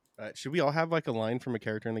Should we all have like a line from a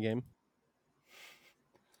character in the game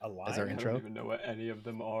A as our line? I intro? don't even know what any of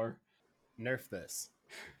them are. Nerf this.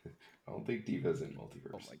 I don't think Diva's in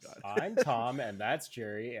Multiverse. Oh my god. I'm Tom, and that's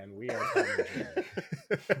Jerry, and we are Tom and Jerry.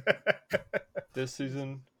 This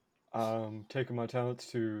season, taking my talents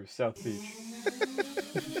to South Beach.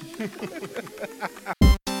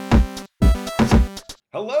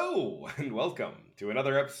 Hello, and welcome to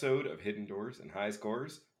another episode of Hidden Doors and High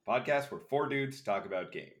Scores, podcast where four dudes talk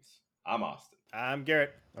about games. I'm Austin. I'm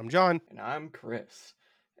Garrett. I'm John. And I'm Chris.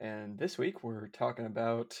 And this week we're talking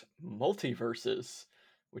about Multiverses,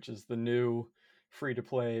 which is the new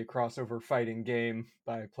free-to-play crossover fighting game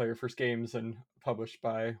by Player First Games and published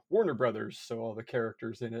by Warner Brothers. So all the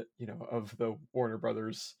characters in it, of the Warner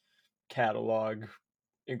Brothers catalog,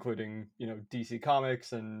 including, DC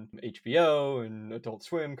Comics and HBO and Adult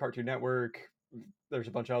Swim, Cartoon Network. There's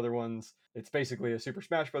a bunch of other ones. It's basically a Super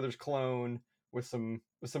Smash Brothers clone with some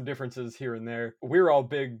differences here and there. We're all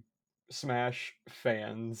big Smash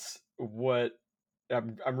fans.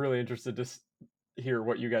 I'm really interested to hear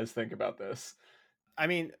what you guys think about this. I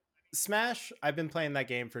mean, Smash, I've been playing that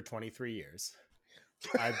game for 23 years.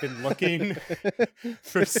 I've been looking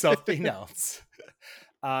for something else.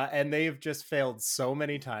 And they've just failed so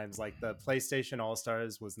many times. Like the PlayStation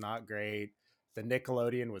All-Stars was not great. The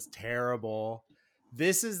Nickelodeon was terrible.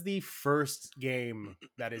 This is the first game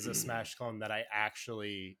that is a Smash clone that I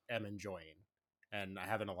actually am enjoying and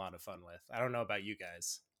having a lot of fun with. I don't know about you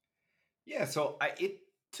guys. Yeah, so it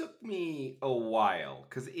took me a while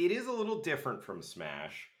because it is a little different from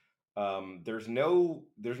Smash. There's no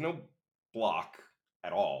block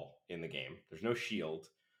at all in the game. There's no shield,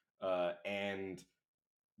 and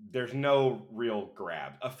there's no real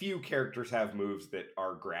grab. A few characters have moves that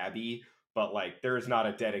are grabby, but like there's not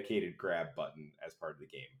a dedicated grab button as part of the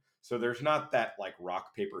game. So there's not that like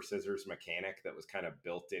rock, paper, scissors mechanic that was kind of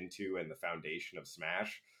built into and the foundation of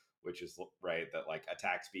Smash, which is right that like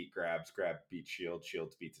attacks beat grabs, grab beats shield,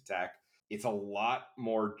 shields beats attack. It's a lot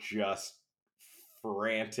more just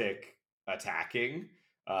frantic attacking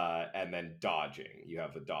and then dodging. You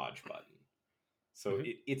have the dodge button. So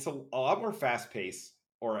it's a lot more fast paced,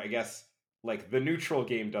 or I guess like the neutral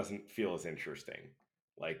game doesn't feel as interesting.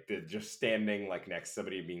 Like the just standing like next to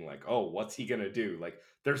somebody being like, oh, what's he gonna do? Like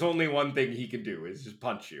there's only one thing he can do is just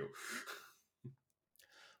punch you.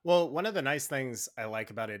 Well, one of the nice things I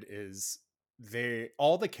like about it is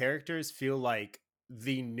all the characters feel like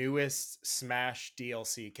the newest Smash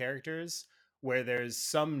DLC characters, where there's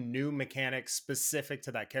some new mechanic specific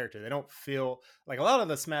to that character. They don't feel like a lot of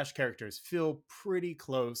the Smash characters feel pretty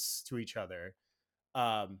close to each other.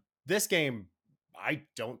 This game, I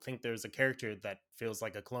don't think there's a character that feels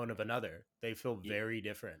like a clone of another. They feel very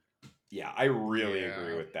different. Yeah, I really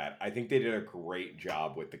agree with that. I think they did a great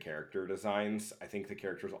job with the character designs. I think the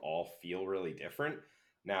characters all feel really different.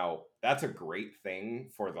 Now, that's a great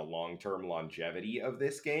thing for the long-term longevity of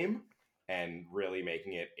this game and really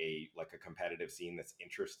making it a competitive scene that's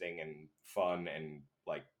interesting and fun and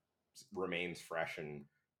like remains fresh and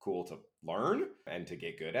cool to learn and to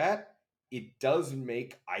get good at. It does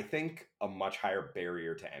make, I think, a much higher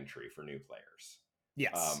barrier to entry for new players.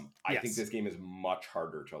 Yes. I think this game is much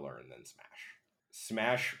harder to learn than Smash.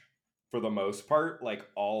 Smash, for the most part, like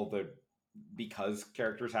because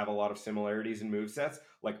characters have a lot of similarities in movesets,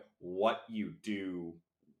 like what you do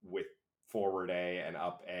with forward A and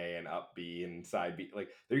up B and side B, like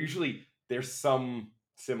there's some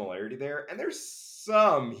similarity there, and there's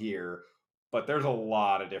some here, but there's a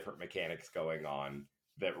lot of different mechanics going on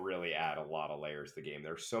that really add a lot of layers to the game.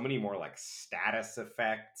 There's so many more like status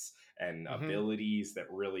effects and abilities that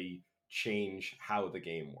really change how the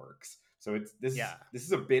game works. So this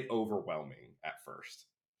is a bit overwhelming at first.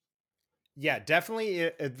 Yeah,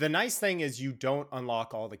 definitely. The nice thing is you don't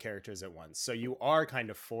unlock all the characters at once. So you are kind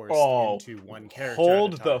of forced into one character.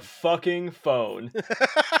 Hold the fucking phone.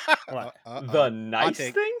 The nice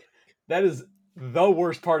thing? That is the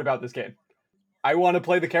worst part about this game. I want to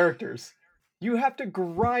play the characters. You have to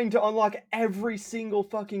grind to unlock every single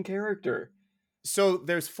fucking character. So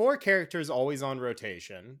there's 4 characters always on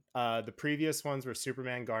rotation. The previous ones were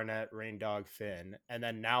Superman, Garnet, Rain Dog, Finn. And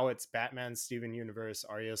then now it's Batman, Steven Universe,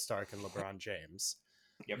 Arya Stark, and LeBron James.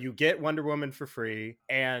 Yep. You get Wonder Woman for free.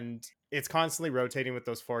 And it's constantly rotating with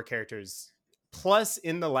those 4 characters. Plus,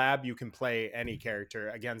 in the lab, you can play any character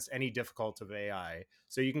against any difficult of AI.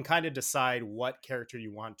 So you can kind of decide what character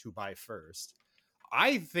you want to buy first.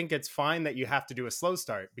 I think it's fine that you have to do a slow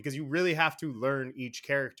start because you really have to learn each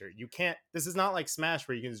character. You can't, this is not like Smash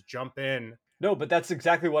where you can just jump in No, but that's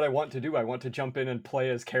exactly what I want to do. I want to jump in and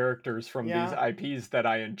play as characters from these Yeah. IPs that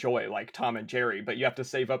I enjoy, like Tom and Jerry, but you have to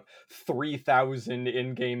save up 3,000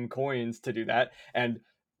 in-game coins to do that, and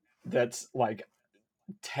that's like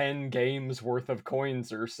 10 games worth of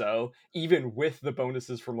coins or so, even with the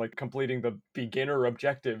bonuses from like completing the beginner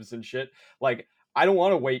objectives and shit. Like, I don't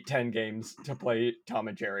want to wait 10 games to play Tom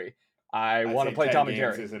and Jerry. I want to say play 10 Tom and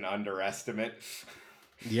games Jerry. is an underestimate.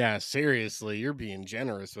 Yeah, seriously, you're being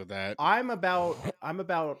generous with that. I'm about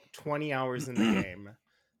 20 hours in the game,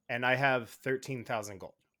 and I have 13,000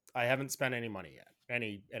 gold. I haven't spent any money yet,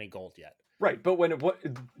 any gold yet. Right, but when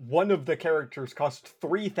one of the characters costs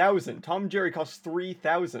 3,000, Tom and Jerry costs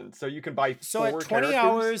 3,000, so you can buy So 4 at 20 characters.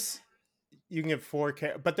 hours, you can get 4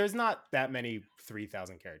 but there's not that many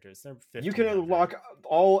 3,000 characters. They're You can 1,500. unlock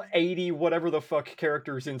all 80 whatever the fuck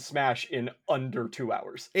characters in Smash in under 2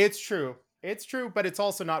 hours. It's true, but it's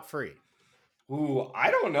also not free. Ooh, I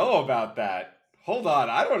don't know about that. Hold on,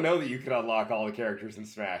 I don't know that you can unlock all the characters in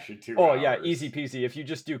Smash in 2 Oh hours. yeah, easy peasy. If you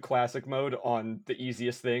just do classic mode on the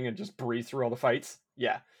easiest thing and just breeze through all the fights,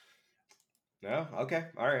 yeah. No? Okay,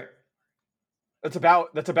 alright. That's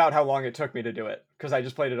about how long it took me to do it, because I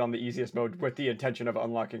just played it on the easiest mode with the intention of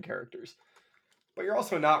unlocking characters. But you're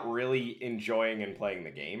also not really enjoying and playing the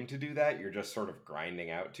game to do that. You're just sort of grinding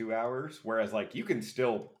out 2 hours. Whereas, like, you can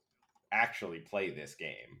still actually play this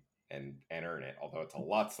game and earn it, although it's a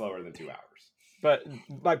lot slower than 2 hours. But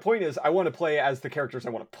my point is, I want to play as the characters I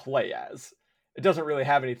want to play as. It doesn't really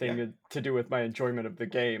have anything to do with my enjoyment of the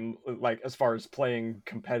game, like as far as playing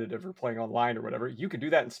competitive or playing online or whatever. You can do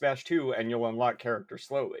that in Smash 2 and you'll unlock characters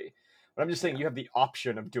slowly. But I'm just saying you have the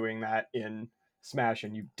option of doing that in Smash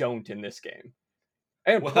and you don't in this game.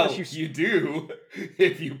 And Well, plus you do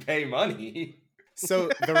if you pay money. So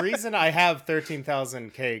the reason I have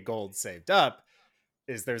 13,000k gold saved up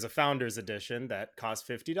is there's a Founders Edition that costs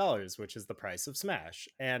 $50, which is the price of Smash.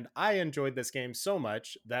 And I enjoyed this game so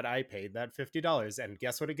much that I paid that $50. And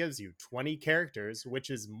guess what it gives you? 20 characters, which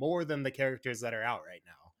is more than the characters that are out right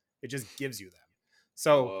now. It just gives you them.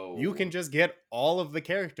 So you can just get all of the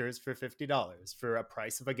characters for $50 for a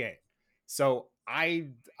price of a game. So I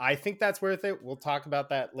think that's worth it. We'll talk about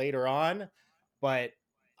that later on. But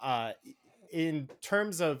in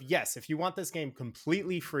terms of, yes, if you want this game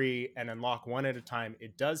completely free and unlock one at a time,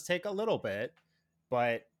 it does take a little bit,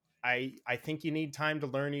 but I think you need time to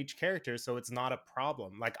learn each character, so it's not a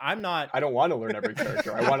problem. Like, I don't want to learn every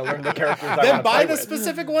character. I want to learn the characters I want then to buy play the with.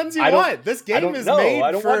 specific ones you want. This game is made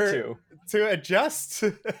I don't want to adjust.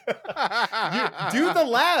 You do the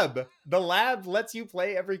lab. The lab lets you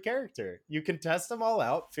play every character. You can test them all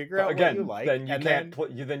out, figure out what you like. Then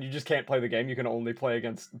you just can't play the game. You can only play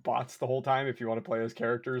against bots the whole time if you want to play as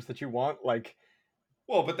characters that you want. Like,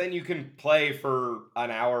 well, but then you can play for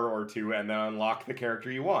an hour or two and then unlock the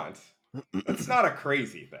character you want. It's not a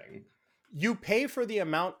crazy thing. You pay for the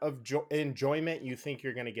amount of enjoyment you think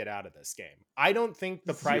you're going to get out of this game. I don't think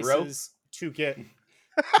the prices to get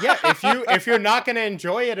yeah, if you're not going to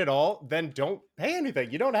enjoy it at all, then don't pay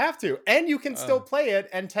anything. You don't have to. And you can still play it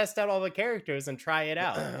and test out all the characters and try it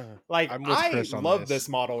out. Like, I love this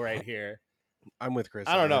model right here. I'm with Chris.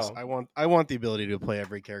 I don't know. I want the ability to play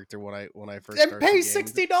every character when I first and start pay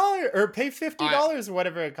the game. $60 or pay $50 or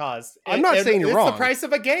whatever it costs. I'm not saying you're wrong. It's the price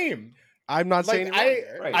of a game. I'm not saying you're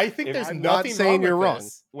wrong. Right. I think there's I'm nothing not saying wrong you're with wrong.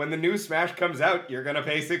 this. When the new Smash comes out, you're gonna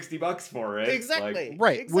pay $60 for it. Exactly.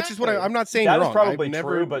 Right, which is what I'm not saying that you're is wrong. probably I've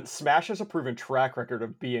true, but Smash has a proven track record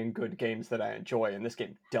of being good games that I enjoy, and this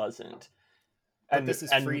game doesn't. But this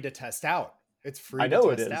is free to test out. It's free. I know to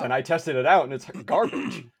it test is, out. and I tested it out, and it's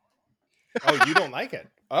garbage. Oh, you don't like it?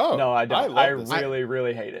 Oh, no, I don't. I love this.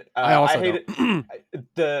 really hate it. I also hate don't.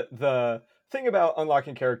 it. The thing about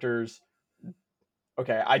unlocking characters,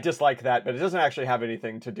 okay, I dislike that, but it doesn't actually have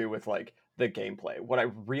anything to do with like the gameplay. What I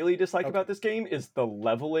really dislike about this game is the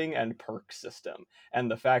leveling and perk system, and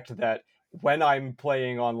the fact that when I'm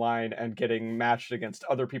playing online and getting matched against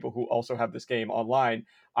other people who also have this game online,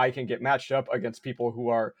 I can get matched up against people who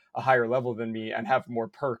are a higher level than me and have more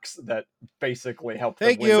perks that basically help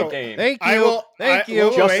them win the game. Thank you. Thank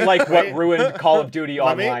you. Just like what ruined Call of Duty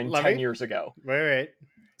Online 10 years ago. Wait.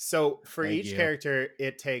 So for Thank each you. character,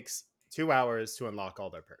 it takes 2 hours to unlock all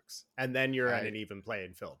their perks, and then you're at an even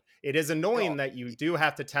playing field. It is annoying that you do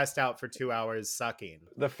have to test out for 2 hours sucking.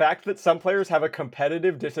 The fact that some players have a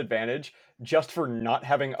competitive disadvantage just for not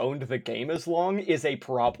having owned the game as long is a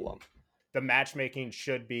problem. The matchmaking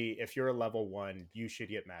should be, if you're a level 1, you should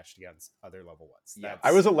get matched against other level 1s. Yeah.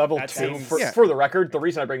 I was a level 2. seems- For the record, the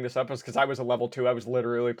reason I bring this up is because I was a level 2. I was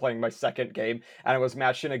literally playing my second game, and I was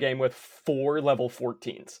matched in a game with 4 level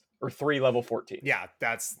 14s. Or 3 level 14s. Yeah,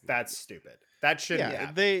 that's stupid. That shouldn't Yeah,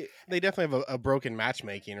 happen. they definitely have a broken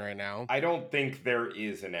matchmaking right now. I don't think there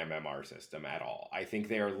is an MMR system at all. I think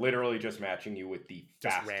they are literally just matching you with the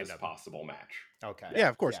Just fastest random. possible match. Okay. Yeah,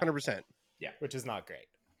 of course, 100%. Which is not great.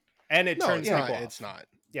 And it No, turns it's not. people off. It's not.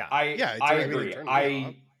 Yeah. I Yeah, I I mean, it agree. turned me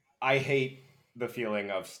off. I hate the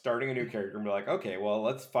feeling of starting a new character and be like, okay, well,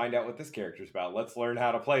 let's find out what this character's about. Let's learn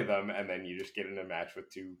how to play them, and then you just get in a match with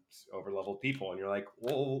two over-leveled people, and you're like,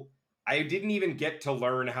 well, I didn't even get to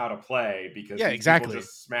learn how to play because Yeah, these exactly. people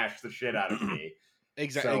just smashed the shit out of me.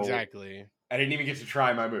 So- Exactly. I didn't even get to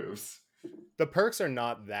try my moves. The perks are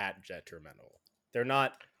not that detrimental. They're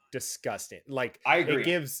not disgusting. Like, I agree. it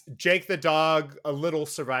gives Jake the dog a little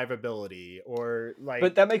survivability, or like.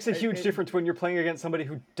 But that makes a it- huge it- difference when you're playing against somebody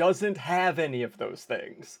who doesn't have any of those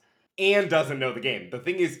things. And doesn't know the game. The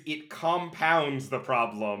thing is, it compounds the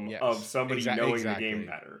problem Yes, of somebody knowing exactly. the game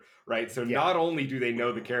better, right? So Yeah. not only do they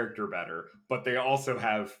know the character better, but they also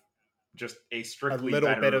have just a A strictly little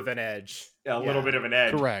better, bit of an edge. a little bit of an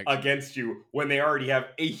edge Correct. against you when they already have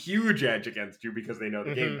a huge edge against you because they know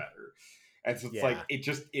the game Mhm. better. And so it's Yeah. like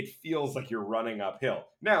it feels like you're running uphill.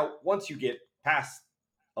 Now, once you get past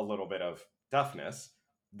a little bit of toughness,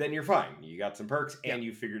 then you're fine. You got some perks and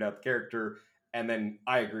you figured out the character. And then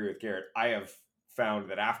I agree with Garrett. I have found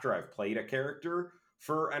that after I've played a character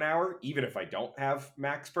for an hour, even if I don't have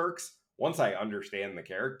max perks, once I understand the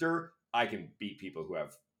character, I can beat people who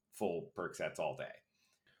have full perk sets all day.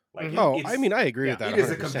 Like, I mean, I agree with that. it is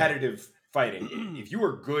a 100%. competitive fighting game. If you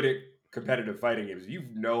are good at competitive fighting games, you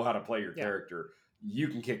know how to play your Yeah. character, you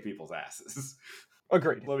can kick people's asses.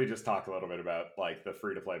 Agreed. Let me just talk a little bit about like the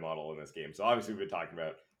free-to-play model in this game. So obviously we've been talking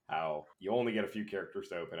about how you only get a few characters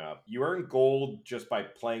to open up. You earn gold just by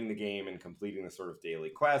playing the game and completing the sort of daily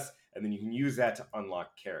quests, and then you can use that to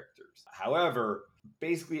unlock characters. However,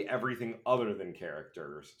 basically everything other than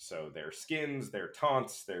characters, so their skins, their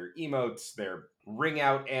taunts, their emotes, their ring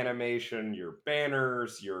out animation, your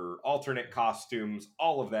banners, your alternate costumes,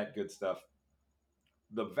 all of that good stuff,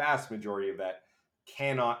 the vast majority of that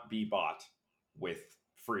cannot be bought with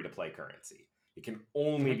free-to-play currency. It can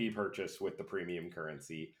only be purchased with the premium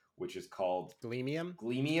currency, which is called Gleamium?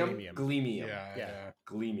 Gleamium. Gleamium. Yeah.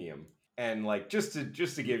 Gleamium. And like just to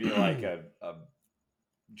give you like a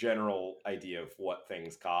general idea of what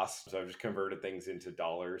things cost. So I've just converted things into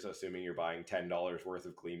dollars, assuming you're buying $10 worth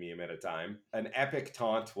of Gleamium at a time. An epic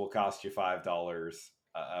taunt will cost you $5.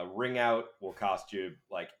 A ring out will cost you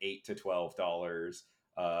like $8 to $12.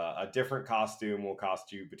 A different costume will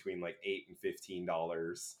cost you between like $8 and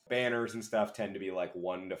 $15. Banners and stuff tend to be like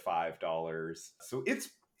 $1 to $5. So it's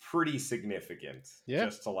pretty significant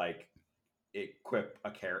just to like equip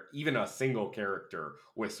a character, even a single character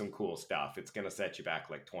with some cool stuff. It's going to set you back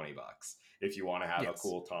like $20 if you want to have a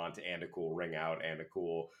cool taunt and a cool ring out and a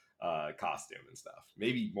cool costume and stuff.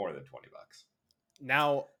 Maybe more than $20.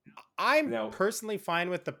 Now, I'm personally fine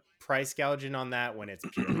with the price gouging on that when it's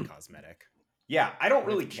purely cosmetic. Yeah, I don't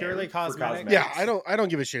really care purely for cosmetic. cosmetics. Yeah, I don't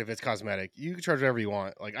give a shit if it's cosmetic. You can charge whatever you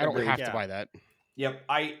want. Like, I don't Agreed. have to buy that. Yep,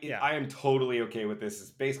 I am totally okay with this.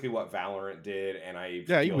 It's basically what Valorant did, and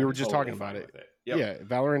we were just talking about it. Yep. Yeah,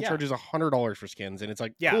 Valorant charges $100 for skins, and it's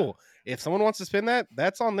like, cool. If someone wants to spend that,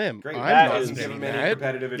 that's on them. Great, I'm that not is give spending them any that.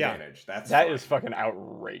 competitive advantage. That's That fine. is fucking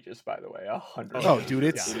outrageous, by the way. $100. Oh, dude,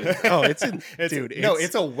 it's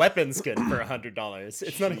it's a weapon skin for $100.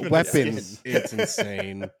 It's not even weapons. A skin. It's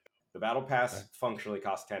insane. The battle pass functionally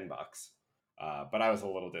costs $10, but I was a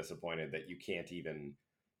little disappointed that you can't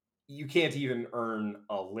even earn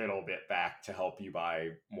a little bit back to help you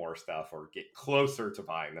buy more stuff or get closer to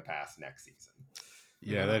buying the pass next season.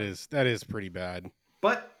 Yeah, that is pretty bad.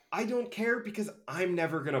 But I don't care because I'm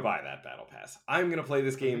never going to buy that battle pass. I'm going to play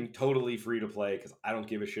this game totally free to play because I don't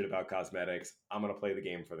give a shit about cosmetics. I'm going to play the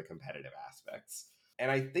game for the competitive aspects. And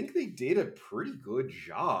I think they did a pretty good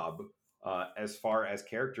job as far as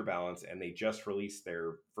character balance, and they just released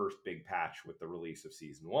their first big patch with the release of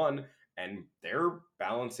Season 1, and they're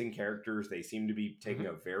balancing characters. They seem to be taking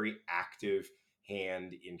a very active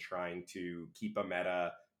hand in trying to keep a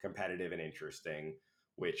meta competitive and interesting,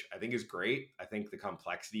 which I think is great. I think the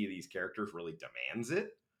complexity of these characters really demands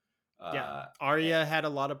it. Arya had a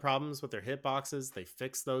lot of problems with their hitboxes. They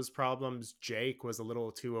fixed those problems. Jake was a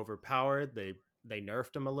little too overpowered. They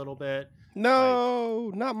nerfed him a little bit.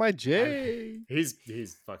 No, not my Jay. He's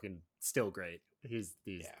fucking still great. He's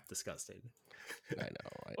disgusting. I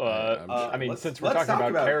know. I mean, let's since we're talking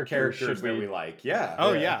about characters should that we like,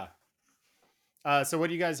 So what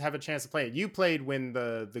do you guys have a chance to play? You played when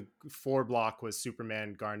the 4 block was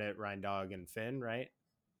Superman, Garnet, Reindog, and Finn, right?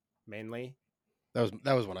 Mainly.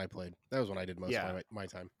 That was when I played. That was when I did most Yeah. of my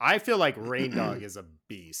time. I feel like Rain Dog is a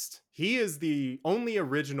beast. He is the only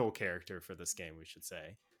original character for this game, we should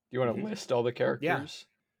say. Do you want to list all the characters?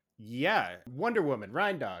 Yeah. Wonder Woman,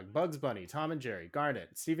 Rain Dog, Bugs Bunny, Tom and Jerry, Garnet,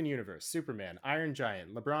 Steven Universe, Superman, Iron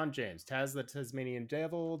Giant, LeBron James, Taz the Tasmanian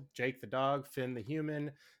Devil, Jake the Dog, Finn the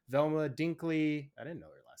Human, Velma Dinkley. I didn't know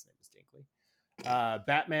her last name was Dinkley.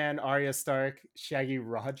 Batman, Arya Stark, Shaggy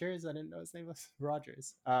Rogers. I didn't know his name was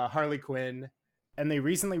Rogers. Harley Quinn. And they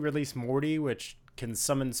recently released Morty, which can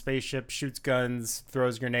summon spaceships, shoots guns,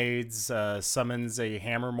 throws grenades, summons a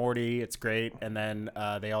hammer Morty. It's great. And then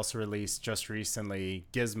they also released just recently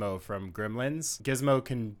Gizmo from Gremlins. Gizmo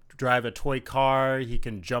can drive a toy car. He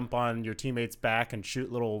can jump on your teammate's back and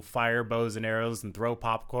shoot little fire bows and arrows and throw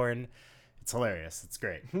popcorn. It's hilarious. It's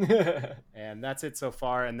great. And that's it so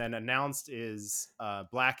far. And then announced is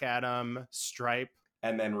Black Adam, Stripe.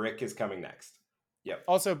 And then Rick is coming next. Yep.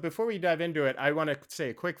 Also, before we dive into it, I want to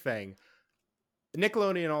say a quick thing.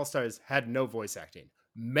 Nickelodeon All-Stars had no voice acting.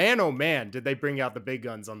 Man, oh man, did they bring out the big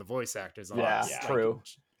guns on the voice actors. On Yeah, this. true.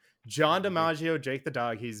 John DiMaggio, Jake the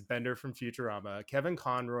Dog, he's Bender from Futurama. Kevin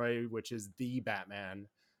Conroy, which is the Batman.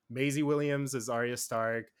 Maisie Williams is Arya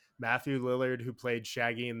Stark. Matthew Lillard, who played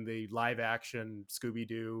Shaggy in the live-action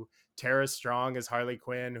Scooby-Doo. Tara Strong is Harley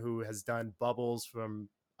Quinn, who has done Bubbles from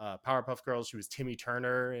Powerpuff Girls. She was Timmy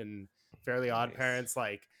Turner in Fairly Odd Parents.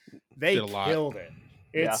 Like, they killed it.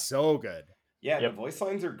 It's so good. Yeah, the voice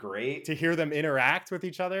lines are great. To hear them interact with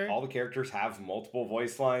each other. All the characters have multiple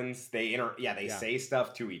voice lines. They say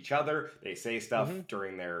stuff to each other. They say stuff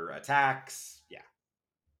during their attacks. Yeah.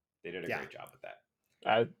 They did a great job with that.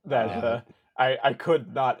 I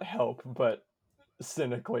could not help but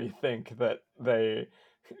cynically think that they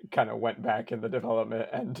kind of went back in the development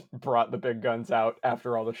and brought the big guns out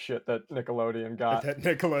after all the shit that Nickelodeon got.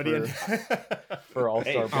 For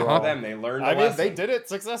All-Star Brawl. Them, they learned. They did it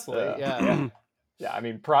successfully. Yeah. I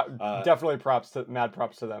mean, definitely mad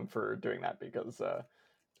props to them for doing that because.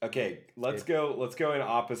 Okay, let's go in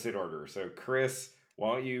opposite order. So, Chris,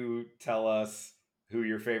 why don't you tell us who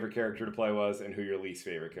your favorite character to play was and who your least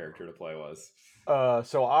favorite character to play was?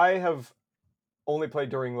 So I have only played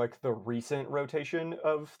during like the recent rotation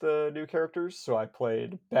of the new characters. So I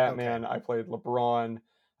played Batman, I played LeBron,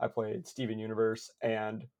 I played Steven Universe,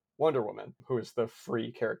 and Wonder Woman, who is the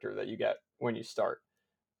free character that you get when you start.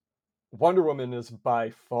 Wonder Woman is by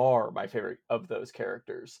far my favorite of those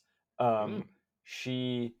characters.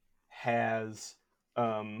 She has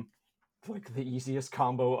like the easiest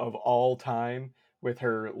combo of all time with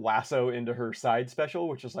her lasso into her side special,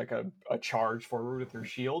 which is like a charge forward with her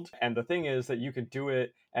shield. And the thing is that you can do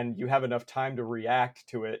it and you have enough time to react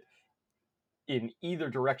to it in either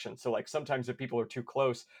direction. So like sometimes if people are too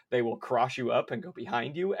close, they will cross you up and go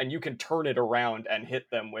behind you and you can turn it around and hit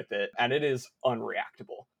them with it. And it is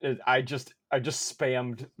unreactable. I just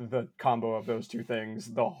spammed the combo of those two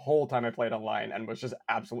things the whole time I played online and was just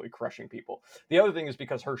absolutely crushing people. The other thing is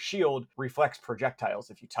because her shield reflects projectiles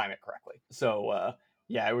if you time it correctly. So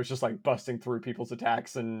it was just like busting through people's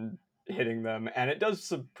attacks and hitting them, and it does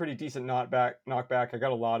some pretty decent knockback. I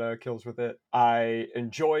got a lot of kills with it. I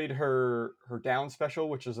enjoyed her down special,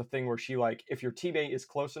 which is a thing where she, like, if your teammate is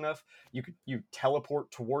close enough, you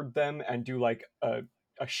teleport toward them and do like a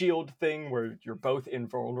shield thing where you're both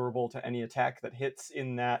invulnerable to any attack that hits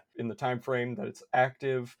in the time frame that it's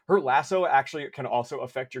active. Her lasso actually can also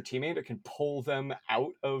affect your teammate. It can pull them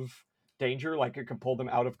out of danger, like it can pull them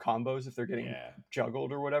out of combos if they're getting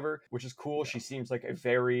juggled or whatever, which is cool. She seems like a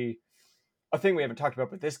thing we haven't talked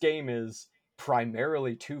about, but this game is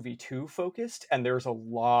primarily 2v2 focused, and there's a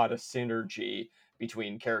lot of synergy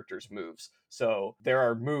between characters' moves. So there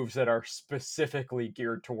are moves that are specifically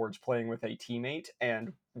geared towards playing with a teammate,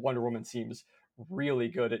 and Wonder Woman seems really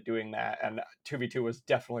good at doing that, and 2v2 was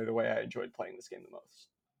definitely the way I enjoyed playing this game the most.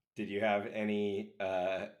 Did you have any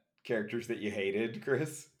characters that you hated,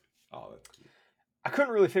 Chris? Oh, that's cute. I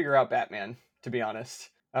couldn't really figure out Batman, to be honest.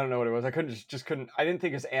 I don't know what it was. I couldn't. I didn't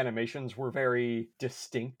think his animations were very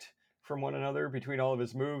distinct from one another between all of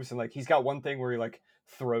his moves. And like, he's got one thing where he like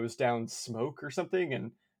throws down smoke or something,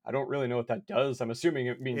 and I don't really know what that does. I'm assuming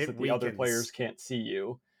it means that the other players can't see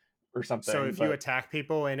you or something. So if you attack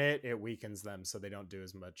people in it, it weakens them, so they don't do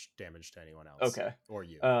as much damage to anyone else. Okay. Or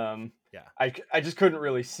you. I just couldn't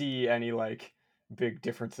really see any like big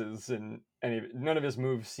differences in none of his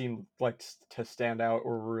moves seemed like to stand out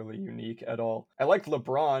or really unique at all. I liked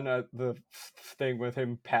LeBron. The thing with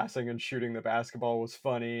him passing and shooting the basketball was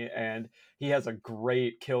funny, and he has a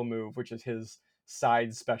great kill move, which is his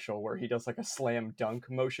side special where he does like a slam dunk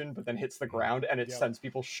motion but then hits the ground and it sends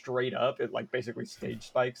people straight up. It like basically stage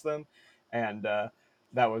spikes them, and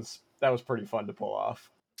that was that was pretty fun to pull off.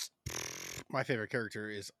 My favorite character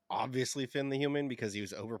is obviously Finn the Human because he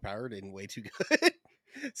was overpowered and way too good.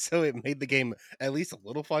 So it made the game at least a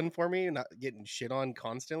little fun for me, not getting shit on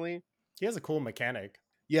constantly. He has a cool mechanic.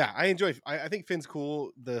 Yeah, I enjoy. I think Finn's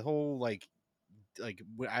cool. The whole like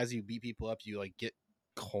as you beat people up, you like get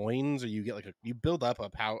coins, or you get you build up a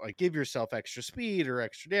power, like give yourself extra speed or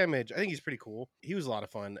extra damage. I think he's pretty cool. He was a lot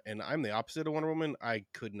of fun, and I'm the opposite of Wonder Woman. I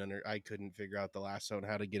couldn't figure out the lasso and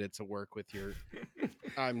how to get it to work with your.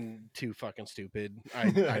 I'm too fucking stupid. I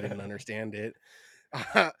didn't understand it.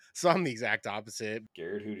 So I'm the exact opposite.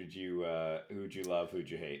 Garrett, who'd you love? Who'd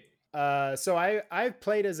you hate? So I've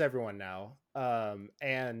played as everyone now.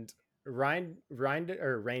 And Rain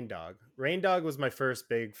Dog was my first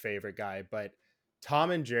big favorite guy, but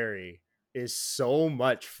Tom and Jerry is so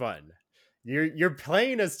much fun. You're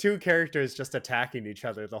playing as two characters just attacking each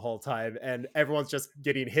other the whole time, and everyone's just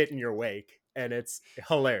getting hit in your wake, and it's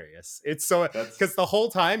hilarious. It's so because the whole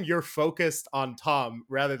time you're focused on Tom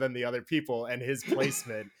rather than the other people and his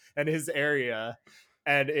placement and his area.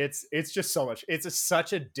 And it's just so much. It's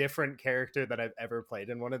such a different character that I've ever played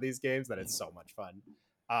in one of these games that it's so much fun.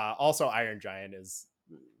 Also, Iron Giant is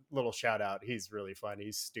little shout out. He's really fun.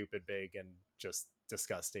 He's stupid big and just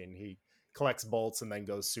disgusting. He collects bolts and then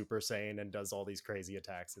goes Super Saiyan and does all these crazy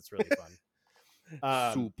attacks. It's really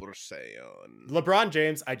fun. Super Saiyan. LeBron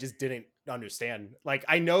James, I just didn't understand. Like,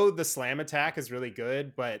 I know the slam attack is really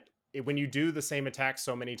good, but when you do the same attack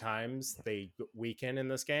so many times, they weaken in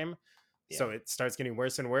this game. Yeah. So it starts getting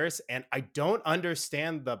worse and worse. And I don't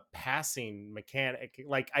understand the passing mechanic.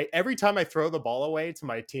 Like, every time I throw the ball away to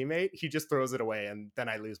my teammate, he just throws it away. And then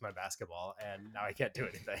I lose my basketball. And now I can't do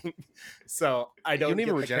anything. So I don't get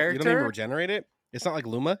the character. You don't even regenerate it? It's not like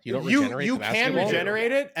Luma? You don't regenerate You the basketball? can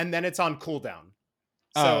regenerate it, and then it's on cooldown.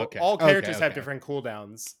 So all characters have different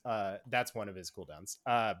cooldowns. That's one of his cooldowns.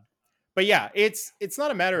 But yeah, it's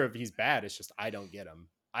not a matter of he's bad. It's just I don't get him.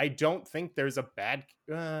 I don't think there's a bad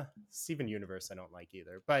Steven Universe. I don't like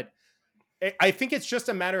either, but I think it's just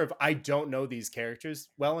a matter of I don't know these characters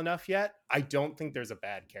well enough yet. I don't think there's a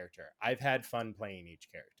bad character. I've had fun playing each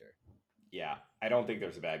character. Yeah, I don't think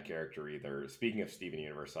there's a bad character either. Speaking of Steven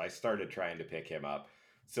Universe, so I started trying to pick him up.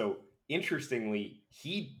 So interestingly,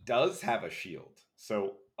 he does have a shield.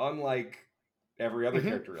 So unlike every other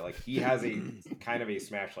character, like he has a kind of a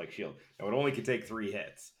Smash-like shield. Now it only can take 3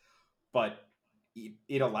 hits, but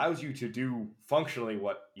it allows you to do functionally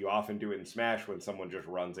what you often do in Smash when someone just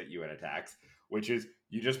runs at you and attacks, which is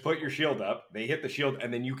you just put your shield up, they hit the shield,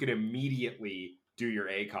 and then you can immediately do your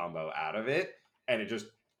A combo out of it, and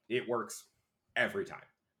it works every time.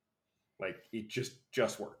 Like, it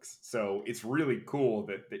just works. So it's really cool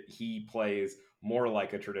that he plays more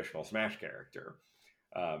like a traditional Smash character,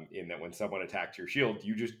 in that when someone attacks your shield,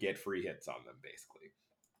 you just get free hits on them, basically,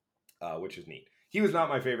 which is neat. He was not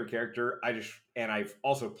my favorite character. I've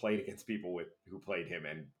also played against people who played him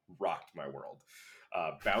and rocked my world.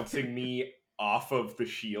 Bouncing me off of the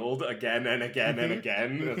shield again and again and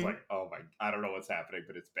again. It's like, oh my, I don't know what's happening,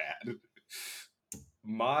 but it's bad.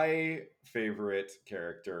 My favorite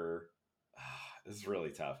character, this is really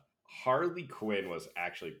tough. Harley Quinn was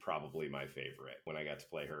actually probably my favorite when I got to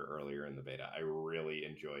play her earlier in the beta. I really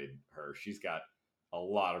enjoyed her. She's got a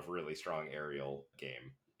lot of really strong aerial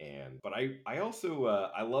game. But I also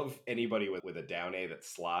I love anybody with a down A that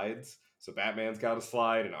slides. So Batman's got a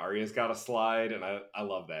slide and Arya's got a slide, and I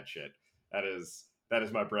love that shit. That is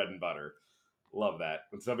my bread and butter. Love that.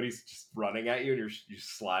 When somebody's just running at you and you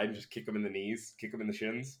slide and just kick them in the knees, kick them in the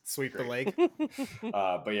shins, sweep the leg.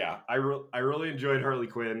 But yeah, I really enjoyed Harley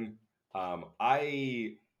Quinn.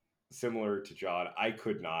 Similar to John, I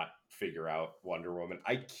could not figure out Wonder Woman.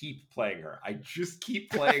 I keep playing her. I just keep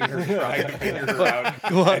playing her, trying to figure her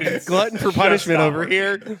out. Glutton for punishment over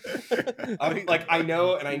here. I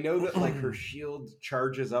know that like her shield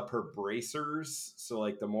charges up her bracers. So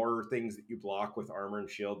like the more things that you block with armor and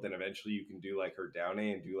shield, then eventually you can do like her down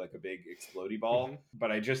A and do like a big explodey ball. Mm-hmm.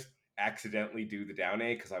 But I just accidentally do the down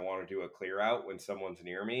A because I want to do a clear out when someone's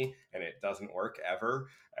near me, and it doesn't work ever.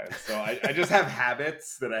 And so I just have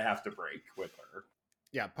habits that I have to break with her.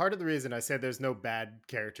 Yeah, part of the reason I said there's no bad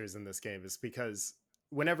characters in this game is because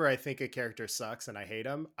whenever I think a character sucks and I hate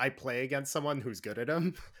him, I play against someone who's good at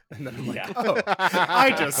him, and then I'm like,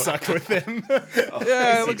 I just suck with him.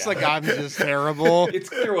 It looks like I'm just terrible. It's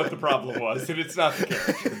clear what the problem was, and it's not the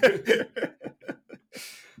character.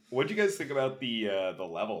 What do you guys think about the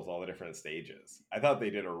levels, all the different stages? I thought they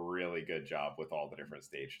did a really good job with all the different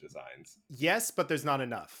stage designs. Yes, but there's not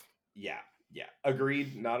enough. Yeah,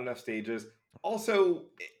 agreed. Not enough stages. Also,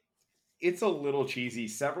 it's a little cheesy.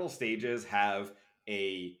 Several stages have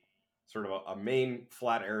a sort of a main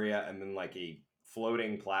flat area and then like a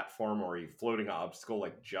floating platform or a floating obstacle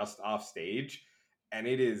like just off stage, and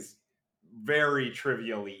it is very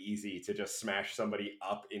trivially easy to just smash somebody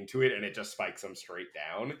up into it and it just spikes them straight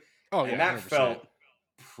down. Oh And yeah, that 100%. felt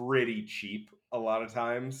pretty cheap a lot of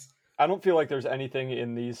times. I don't feel like there's anything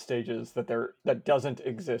in these stages that doesn't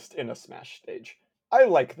exist in a Smash stage. I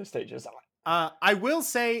like the stages. I will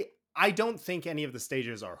say I don't think any of the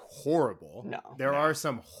stages are horrible. No. There No. are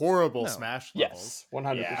some horrible No. Smash Yes,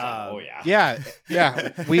 levels. 100%. Yeah. Um, Oh yeah.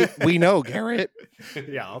 Yeah. We know, Garrett.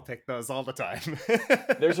 Yeah, I'll pick those all the time.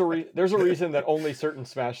 There's a reason that only certain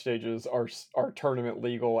Smash stages are tournament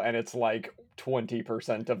legal, and it's like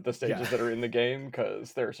 20% of the stages Yeah. that are in the game,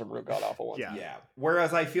 because there are some real god awful ones. Yeah. Yeah.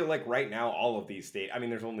 Whereas I feel like right now all of these I mean,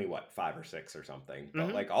 there's only what 5 or 6 or something, but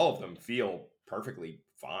Mhm. like all of them feel perfectly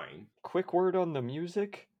fine. Quick word on the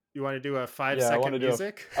music. You want to do a 5 Yeah, I second wanna do a-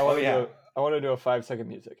 music? I want to yeah. I want to do a 5-second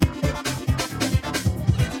music.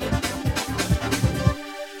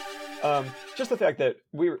 Just the fact that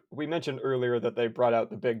we mentioned earlier that they brought out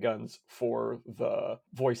the big guns for the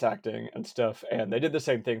voice acting and stuff, and they did the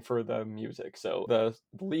same thing for the music. So the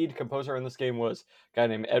lead composer in this game was a guy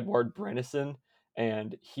named Edward Brennison,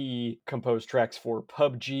 and he composed tracks for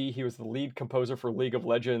PUBG. He was the lead composer for League of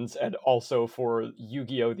Legends and also for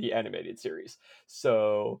Yu-Gi-Oh! The animated series.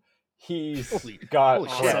 So he's got holy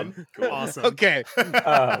cred. Awesome. Cool. Awesome. Okay.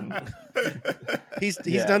 Um, He's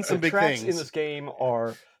Yeah, done some the big tracks things. in this game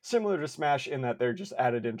are similar to Smash in that they're just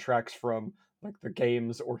added in tracks from like the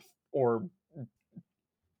games or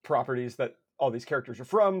properties that all these characters are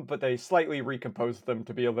from, but they slightly recompose them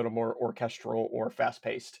to be a little more orchestral or fast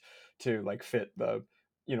paced to like fit the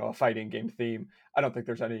a fighting game theme. I don't think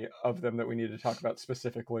there's any of them that we need to talk about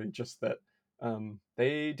specifically, just that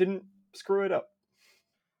they didn't screw it up.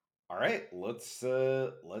 All right, let's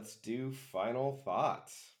do final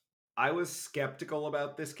thoughts. I was skeptical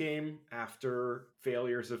about this game after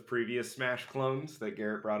failures of previous Smash clones that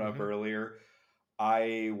Garrett brought up Mhm. earlier.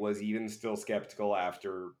 I was even still skeptical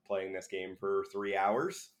after playing this game for 3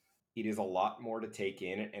 hours. It is a lot more to take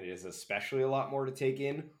in, and it is especially a lot more to take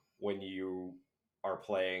in when you are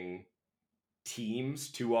playing teams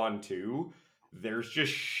 2-on-2. There's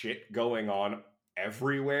just shit going on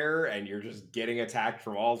everywhere, and you're just getting attacked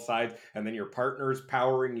from all sides, and then your partner's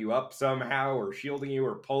powering you up somehow or shielding you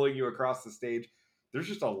or pulling you across the stage. There's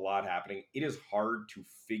just a lot happening. It is hard to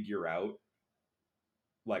figure out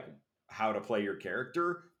like how to play your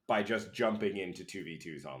character by just jumping into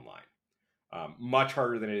 2v2s online. Much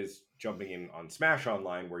harder than it is jumping in on Smash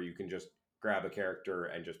Online, where you can just grab a character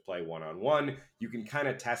and just play one-on-one. You can kind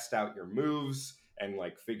of test out your moves and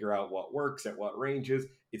like figure out what works at what ranges.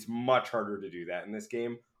 It's much harder to do that in this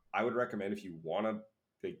game. I would recommend, if you want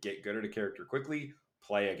to get good at a character quickly,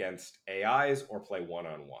 play against AIs or play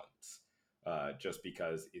one-on-ones. Just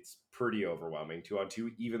because it's pretty overwhelming 2-on-2,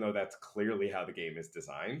 even though that's clearly how the game is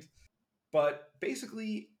designed. But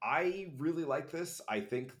basically, I really like this. I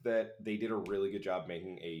think that they did a really good job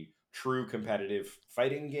making a true competitive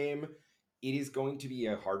fighting game. It is going to be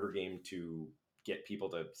a harder game to get people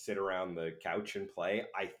to sit around the couch and play,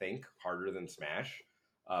 I think, harder than Smash.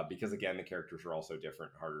 Because again, the characters are also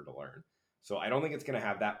different, harder to learn. So I don't think it's going to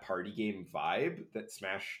have that party game vibe that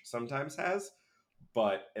Smash sometimes has.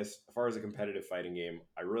 But as far as a competitive fighting game,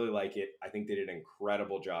 I really like it. I think they did an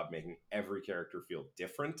incredible job making every character feel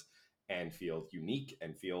different and feel unique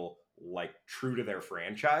and feel like true to their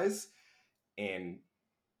franchise. And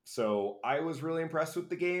so I was really impressed with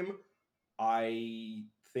the game. I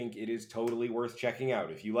think it is totally worth checking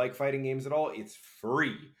out. If you like fighting games at all, it's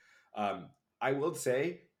free. I will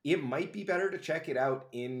say it might be better to check it out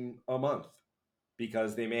in a month,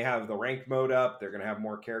 because they may have the ranked mode up. They're going to have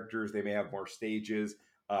more characters. They may have more stages,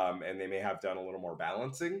 and they may have done a little more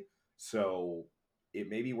balancing. So it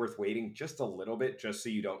may be worth waiting just a little bit, just so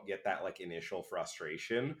you don't get that like initial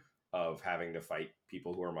frustration of having to fight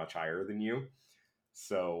people who are much higher than you.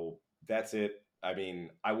 So that's it. I mean,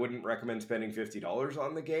 I wouldn't recommend spending $50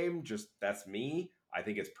 on the game. Just that's me. I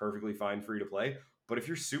think it's perfectly fine free to play. But if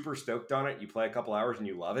you're super stoked on it, you play a couple hours and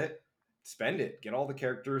you love it, spend it. Get all the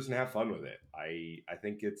characters and have fun with it. I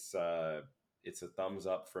think it's a thumbs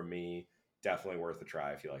up from me. Definitely worth a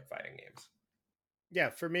try if you like fighting games. Yeah,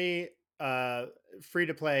 for me, free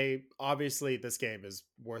to play, obviously this game is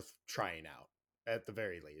worth trying out at the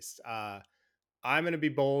very least. I'm going to be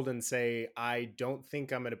bold and say I don't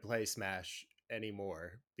think I'm going to play Smash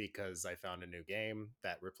anymore because I found a new game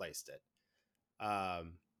that replaced it.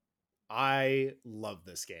 I love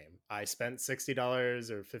this game. I spent $60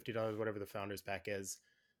 or $50, whatever the Founders Pack is,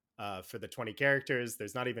 for the 20 characters.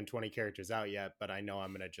 There's not even 20 characters out yet, but I know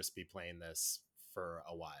I'm going to just be playing this for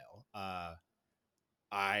a while.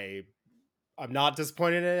 I'm not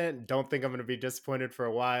disappointed in it. Don't think I'm going to be disappointed for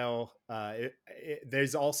a while.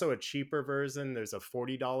 There's also a cheaper version. There's a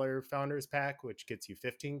 $40 Founders Pack, which gets you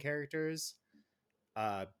 15 characters.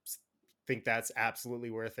 Think that's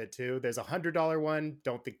absolutely worth it too. There's a $100 one.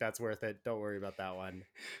 Don't think that's worth it. Don't worry about that one.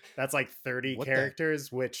 That's like 30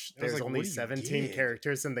 characters, which there's like, only 17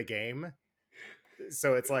 characters in the game.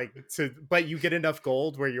 So it's like, but you get enough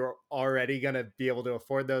gold where you're already going to be able to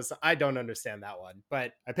afford those. I don't understand that one,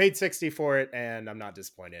 but I paid 60 for it and I'm not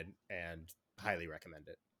disappointed and highly recommend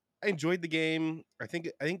it. I enjoyed the game. I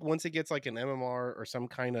think once it gets like an MMR or some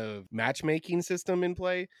kind of matchmaking system in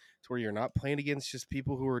play to where you're not playing against just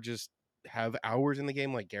people who are just have hours in the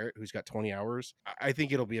game like Garrett, who's got 20 hours, I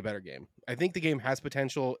think it'll be a better game. I think the game has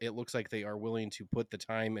potential. It looks like they are willing to put the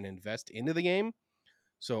time and invest into the game.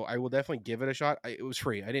 So I will definitely give it a shot. It was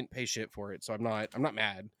free. I didn't pay shit for it, so I'm not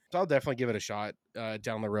mad. So I'll definitely give it a shot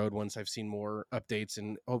down the road once I've seen more updates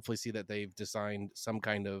and hopefully see that they've designed some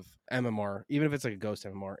kind of MMR, even if it's like a ghost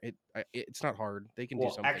MMR. It's not hard. They can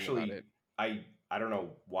do something about it. I don't know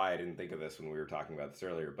why I didn't think of this when we were talking about this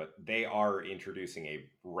earlier, but they are introducing a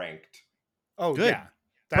ranked. Oh, good. Yeah.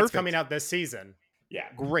 That's perfect. Coming out this season. Yeah.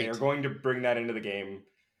 Great. They're going to bring that into the game,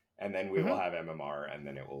 and then we will have MMR, and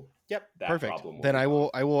then it will. Yep. That perfect. Problem will then I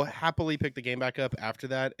will happily pick the game back up after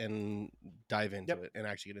that and dive into it and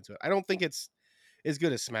actually get into it. I don't think it's as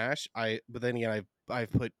good as Smash. But then again,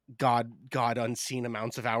 I've put God unseen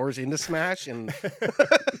amounts of hours into Smash, and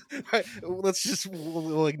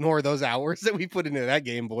we'll ignore those hours that we put into that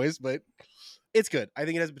game, boys. But it's good. I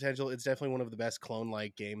think it has potential. It's definitely one of the best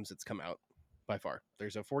clone-like games that's come out by far.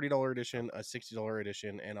 There's a $40 edition, a $60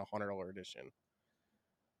 edition, and a $100 edition.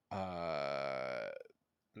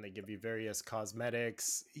 And they give you various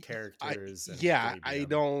cosmetics, characters. I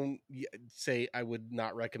don't say I would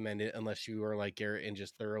not recommend it unless you are like Garrett and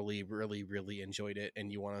just thoroughly, really, really enjoyed it and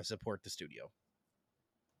you want to support the studio.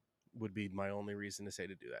 Would be my only reason to say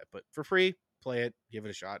to do that. But for free, play it, give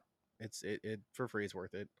it a shot. It for free is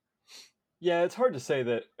worth it. Yeah, it's hard to say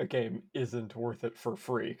that a game isn't worth it for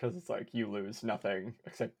free because it's like you lose nothing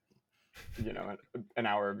except, an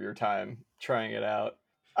hour of your time trying it out.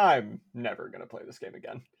 I'm never going to play this game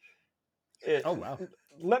again. Oh, wow.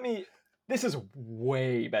 This is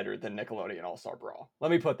way better than Nickelodeon All-Star Brawl. Let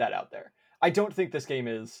me put that out there. I don't think this game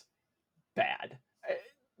is bad.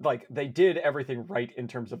 Like, they did everything right in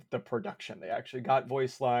terms of the production. They actually got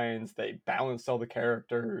voice lines. They balanced all the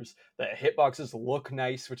characters. The hitboxes look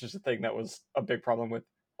nice, which is the thing that was a big problem with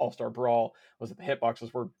All-Star Brawl, was that the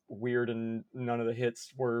hitboxes were weird and none of the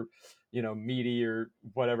hits were, meaty or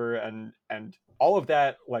whatever. And all of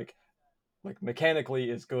that, like mechanically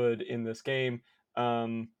is good in this game.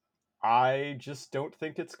 I just don't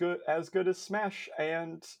think it's as good as Smash,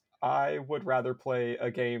 and I would rather play a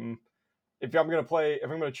game. If I'm going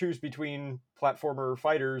to choose between platformer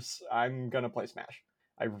fighters, I'm going to play Smash.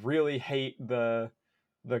 I really hate the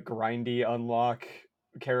grindy unlock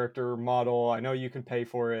character model. I know you can pay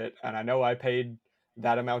for it, and I know I paid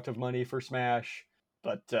that amount of money for Smash,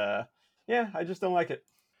 but I just don't like it.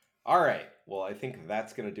 All right. Well, I think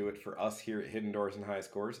that's going to do it for us here at Hidden Doors and High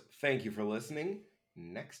Scores. Thank you for listening.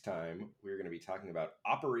 Next time, we're going to be talking about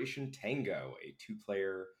Operation Tango, a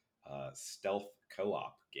 2-player stealth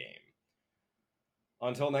co-op game.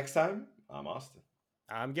 Until next time, I'm Austin.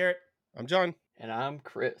 I'm Garrett. I'm John. And I'm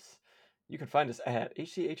Chris. You can find us at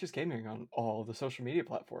HCHS Gaming on all the social media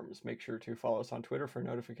platforms. Make sure to follow us on Twitter for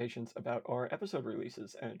notifications about our episode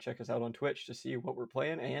releases, and check us out on Twitch to see what we're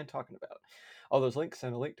playing and talking about. All those links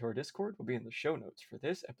and a link to our Discord will be in the show notes for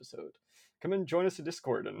this episode. Come and join us in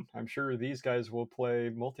Discord, and I'm sure these guys will play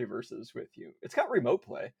Multiverses with you. It's got remote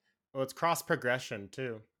play. Well, it's cross progression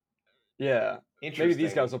too. Yeah. Maybe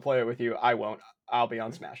these guys will play it with you. I won't. I'll be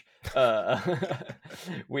on Smash.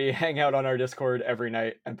 We hang out on our Discord every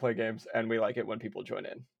night and play games, and we like it when people join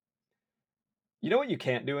in. You know what you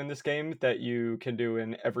can't do in this game that you can do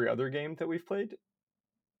in every other game that we've played?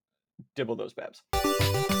 Dibble those babs.